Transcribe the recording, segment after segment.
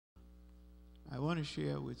want to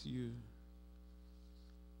share with you.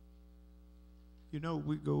 You know,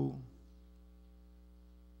 we go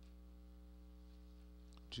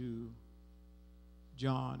to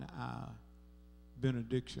John, our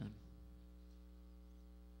benediction,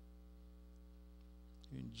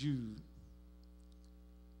 and Jude,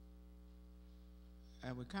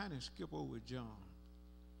 and we kind of skip over John.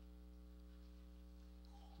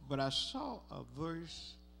 But I saw a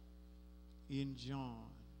verse in John,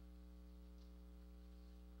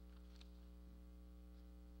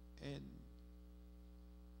 and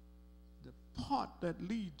the part that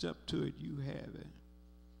leads up to it, you have it.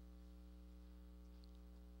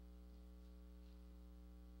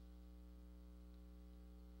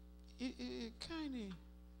 It kind of,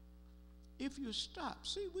 if you stop,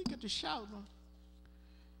 see, we get to shouting,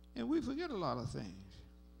 and we forget a lot of things.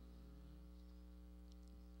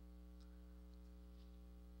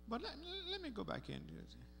 But let me go back into it.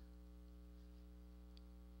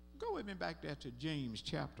 Go with me back there to James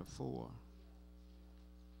chapter 4,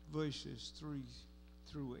 verses 3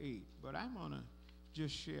 through 8. But I'm going to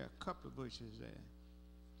just share a couple of verses there.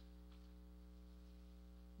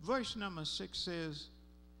 Verse number 6 says,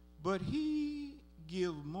 "But he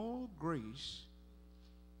give more grace."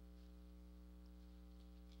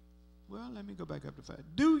 Well, let me go back up to 5.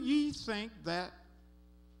 "Do ye think that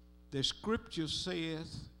the scripture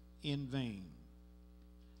saith in vain,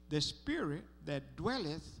 the spirit that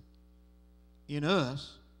dwelleth in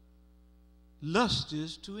us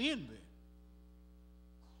lusteth to envy?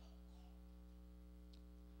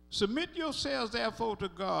 Submit yourselves therefore to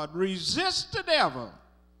God, resist the devil,"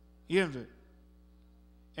 envy,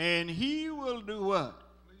 "and he will do what?"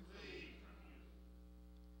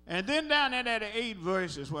 And then down there at the 8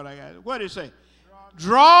 verses, what I got. What did it say?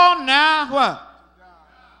 Draw nigh what?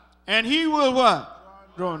 And he will what?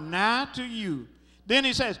 Draw nigh to you. Then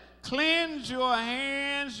he says, cleanse your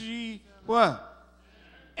hands, ye what?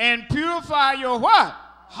 And purify your what?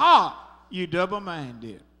 Heart, you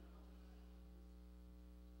double-minded.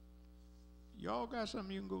 Y'all got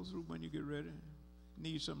something you can go through when you get ready?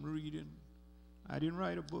 Need some reading? I didn't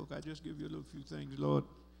write a book. I just give you a little few things Lord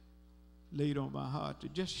laid on my heart to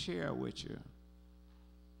just share with you.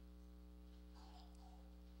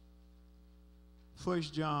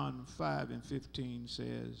 1 John 5:15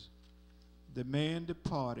 says, "The man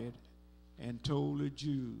departed and told the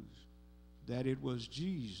Jews that it was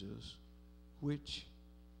Jesus which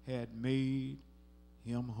had made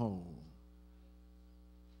him whole.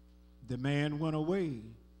 The man went away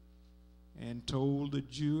and told the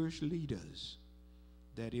Jewish leaders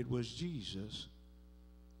that it was Jesus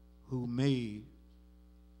who made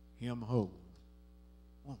him whole."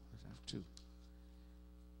 Oh, that's 2.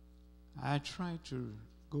 I try to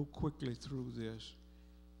go quickly through this.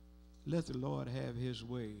 Let the Lord have his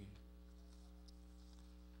way.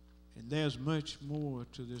 And there's much more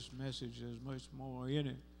to this message. There's much more in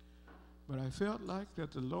it. But I felt like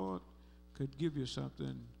that the Lord could give you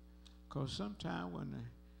something, because sometimes when the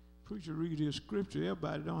preacher reads his scripture,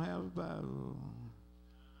 everybody don't have a Bible.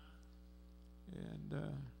 And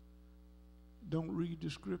don't read the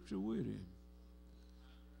scripture with him.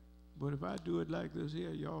 But if I do it like this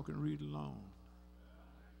here, y'all can read along.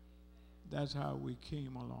 That's how we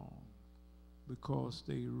came along, because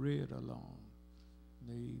they read along.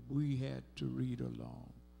 We had to read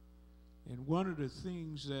along. And one of the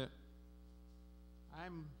things that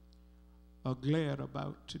I'm glad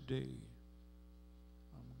about today,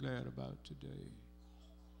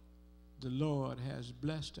 the Lord has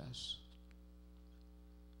blessed us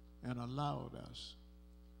and allowed us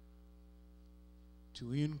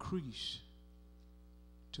to increase,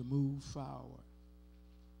 to move forward,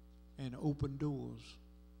 and open doors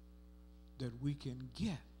that we can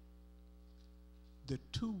get the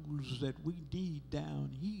tools that we need down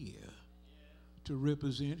here to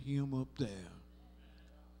represent him up there.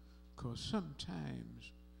 Because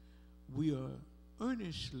sometimes we are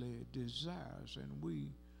earnestly desirous, and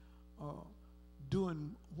we are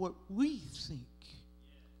doing what we think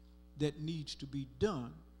that needs to be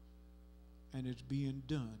done, and it's being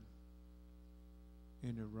done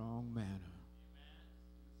in the wrong manner.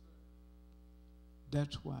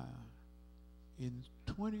 That's why in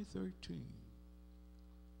 2013,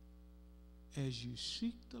 as you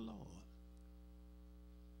seek the Lord,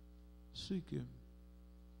 seek him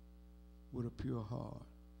with a pure heart.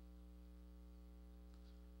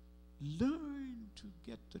 Learn to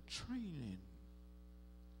get the training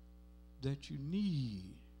that you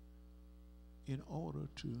need in order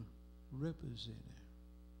to represent him.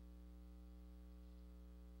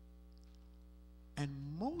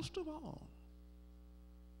 And most of all,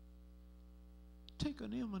 take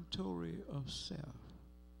an inventory of self,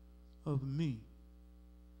 of me.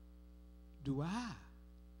 Do I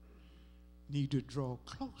need to draw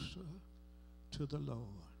closer to the Lord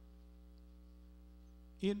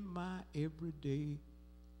in my everyday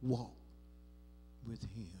walk with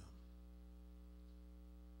him?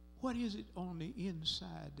 What is it on the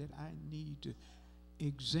inside that I need to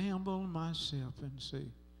examine myself and say,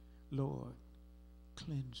 Lord,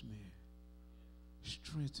 cleanse me,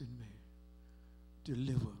 strengthen me,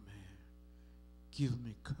 deliver me, give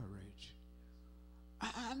me courage.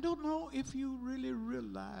 I don't know if you really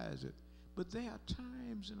realize it, but there are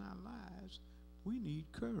times in our lives we need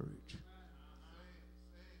courage.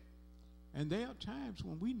 And there are times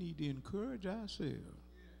when we need to encourage ourselves.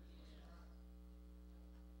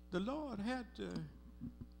 The Lord had to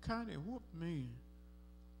kind of whoop me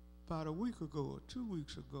about a week ago or 2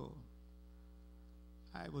 weeks ago.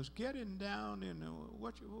 I was getting down in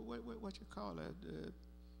what you call it,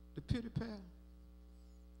 the pity pat,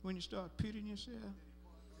 when you start pitying yourself.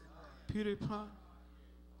 Pity pot.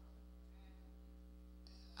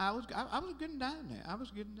 I was getting down there.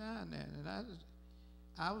 And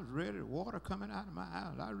I was ready. Water coming out of my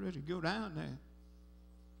eyes. I was ready to go down there.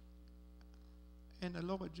 And the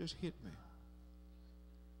Lord just hit me.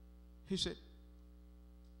 He said,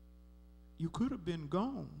 you could have been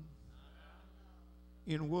gone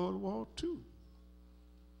in World War II.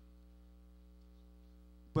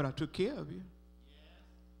 But I took care of you.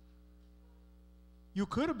 You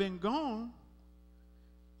could have been gone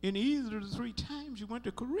in either of the 3 times you went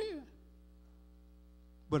to Korea.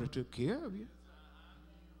 But I took care of you.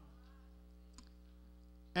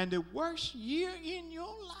 And the worst year in your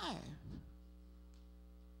life,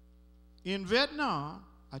 in Vietnam,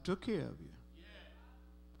 I took care of you.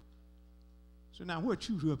 So now what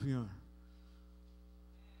you up here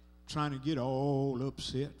trying to get all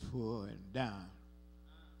upset for and down?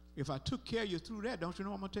 If I took care of you through that, don't you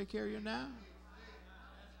know I'm going to take care of you now?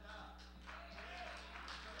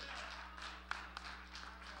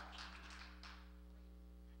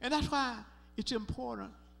 And that's why it's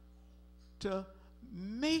important to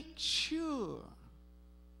make sure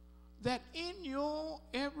that in your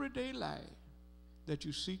everyday life that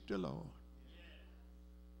you seek the Lord.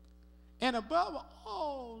 And above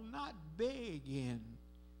all, not begging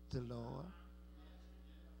the Lord,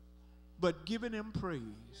 but giving him praise.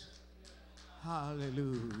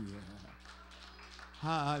 Hallelujah.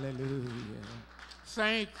 Hallelujah.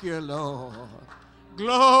 Thank you, Lord.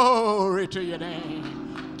 Glory to your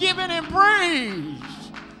name. Giving him praise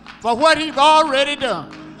for what he's already done.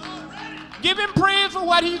 Give him praise for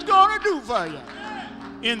what he's going to do for you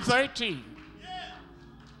in 13.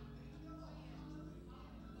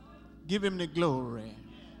 Give him the glory.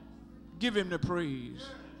 Give him the praise.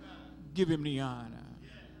 Give him the honor.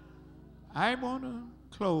 I want to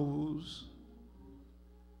close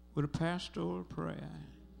with a pastoral prayer.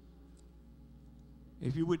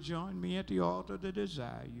 If you would join me at the altar to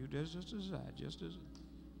desire you, just as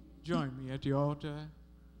join me at the altar.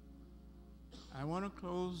 I want to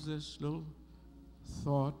close this little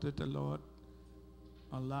thought that the Lord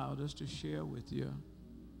allowed us to share with you.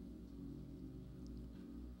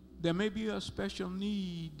 There may be a special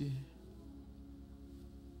need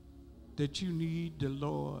that you need the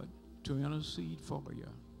Lord to intercede for you.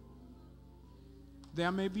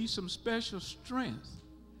 There may be some special strength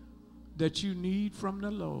that you need from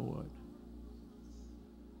the Lord.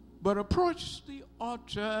 But approach the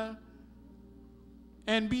altar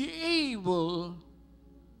and be able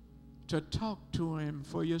to talk to him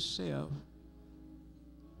for yourself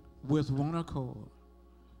with one accord.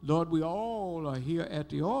 Lord, we all are here at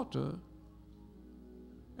the altar,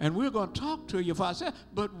 and we're going to talk to you for ourselves,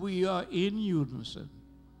 but we are in unison.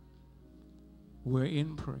 We're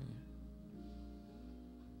in prayer.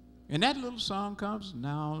 And that little song comes,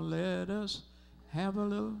 now let us have a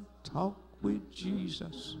little talk with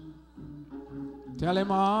Jesus. Tell him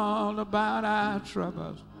all about our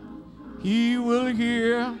troubles. He will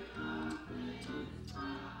hear.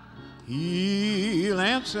 He'll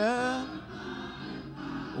answer.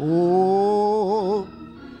 Oh,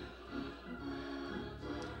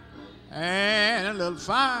 and a little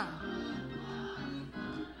fire.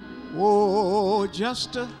 Oh,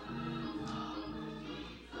 just a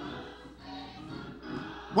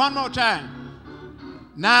one more time.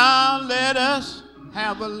 Now let us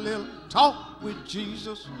have a little talk with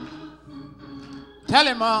Jesus. Tell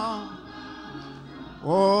him all.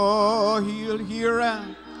 Oh, he'll hear us.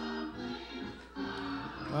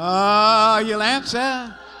 He'll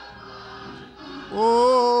answer.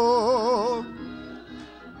 Oh,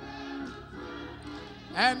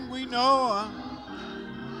 and we know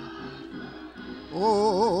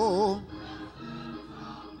Oh,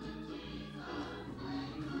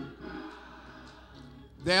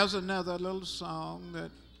 there's another little song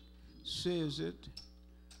that says it.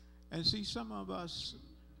 And see, some of us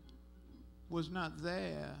was not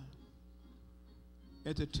there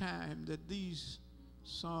at the time that these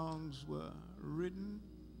songs were written.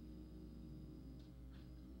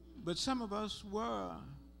 But some of us were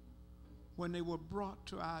when they were brought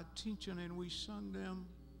to our attention, and we sung them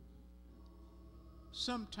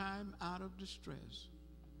sometime out of distress.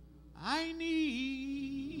 I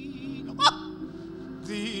need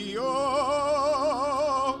thee,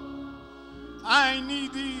 oh, I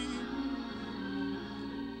need thee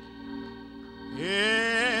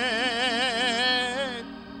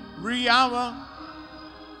every hour.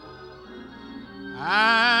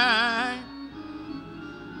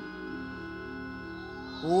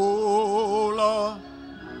 Oh Lord,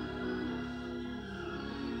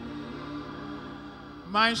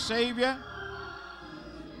 my Savior,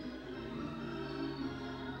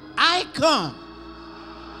 I come.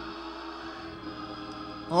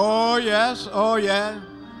 Oh yes, oh yeah.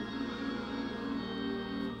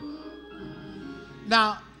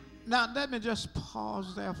 Now let me just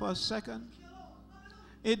pause there for a second.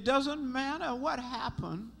 It doesn't matter what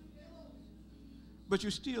happened, but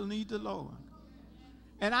you still need the Lord.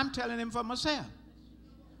 And I'm telling him for myself.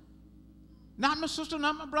 Not my sister,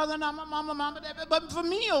 not my brother, not my mama, but for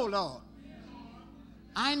me, oh Lord.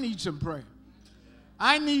 I need some prayer.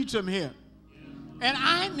 I need some help. And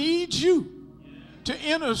I need you to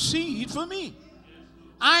intercede for me.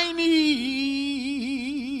 I need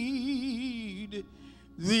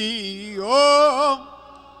thee.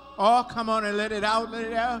 Oh, come on and let it out, let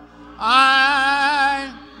it out.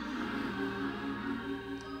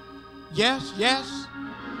 Yes.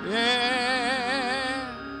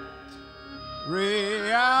 Yeah.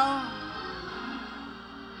 Real.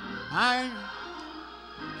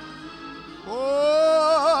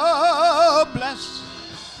 Oh, bless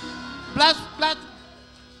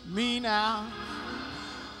me now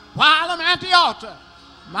while I'm at the altar,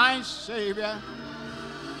 my Savior.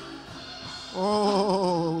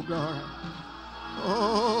 Oh, God.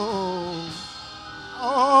 Oh.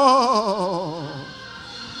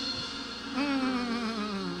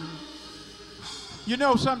 You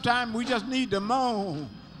know, sometimes we just need to moan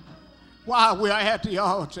while we're at the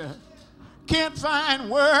altar. Can't find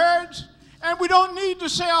words, and we don't need to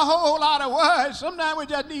say a whole lot of words. Sometimes we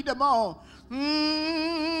just need to moan.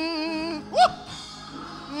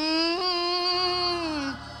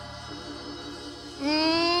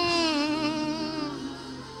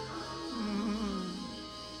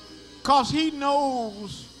 Because he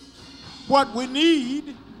knows what we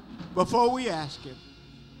need before we ask him.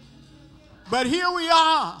 But here we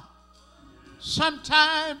are.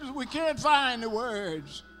 Sometimes we can't find the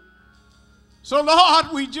words. So,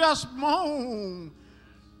 Lord, we just moan.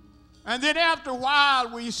 And then after a while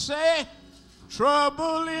we say,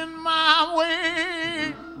 trouble in my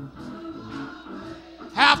way.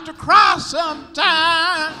 Have to cross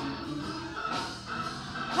sometime.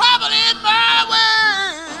 Trouble in my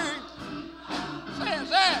way.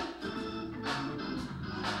 Say it.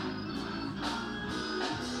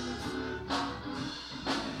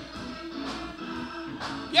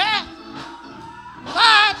 Yeah,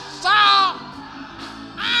 that's all.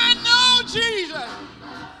 I know Jesus.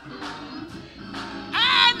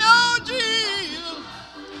 I know Jesus.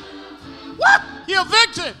 What? He'll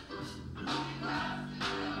fix it.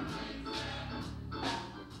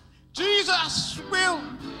 Jesus will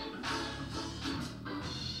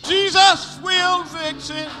fix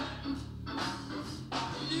it.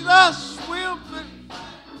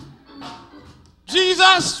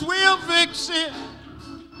 Jesus will fix it.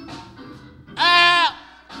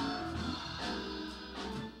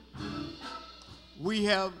 We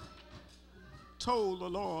have told the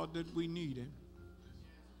Lord that we need him.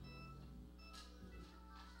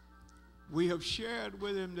 We have shared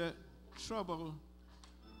with him that trouble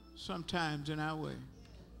sometimes in our way.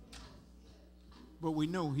 But we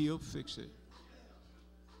know he'll fix it.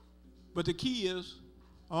 But the key is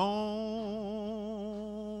only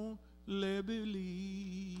believe.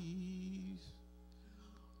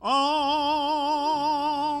 Only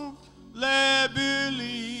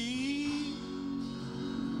believe.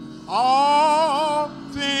 All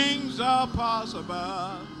things are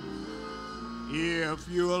possible if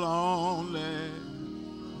you'll only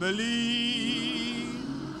believe.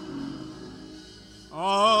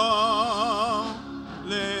 Only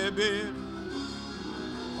believe.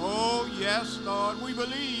 Oh, yes, Lord, we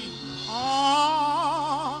believe. Only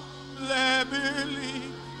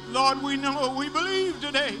believe. Lord, we know we believe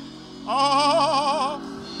today. all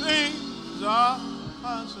things are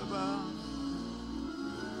possible.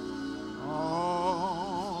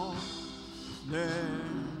 All there.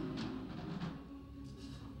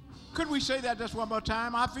 Could we say that just one more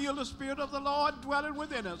time? I feel the Spirit of the Lord dwelling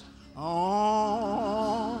within us. Only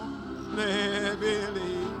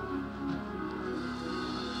believe.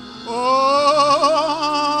 Oh,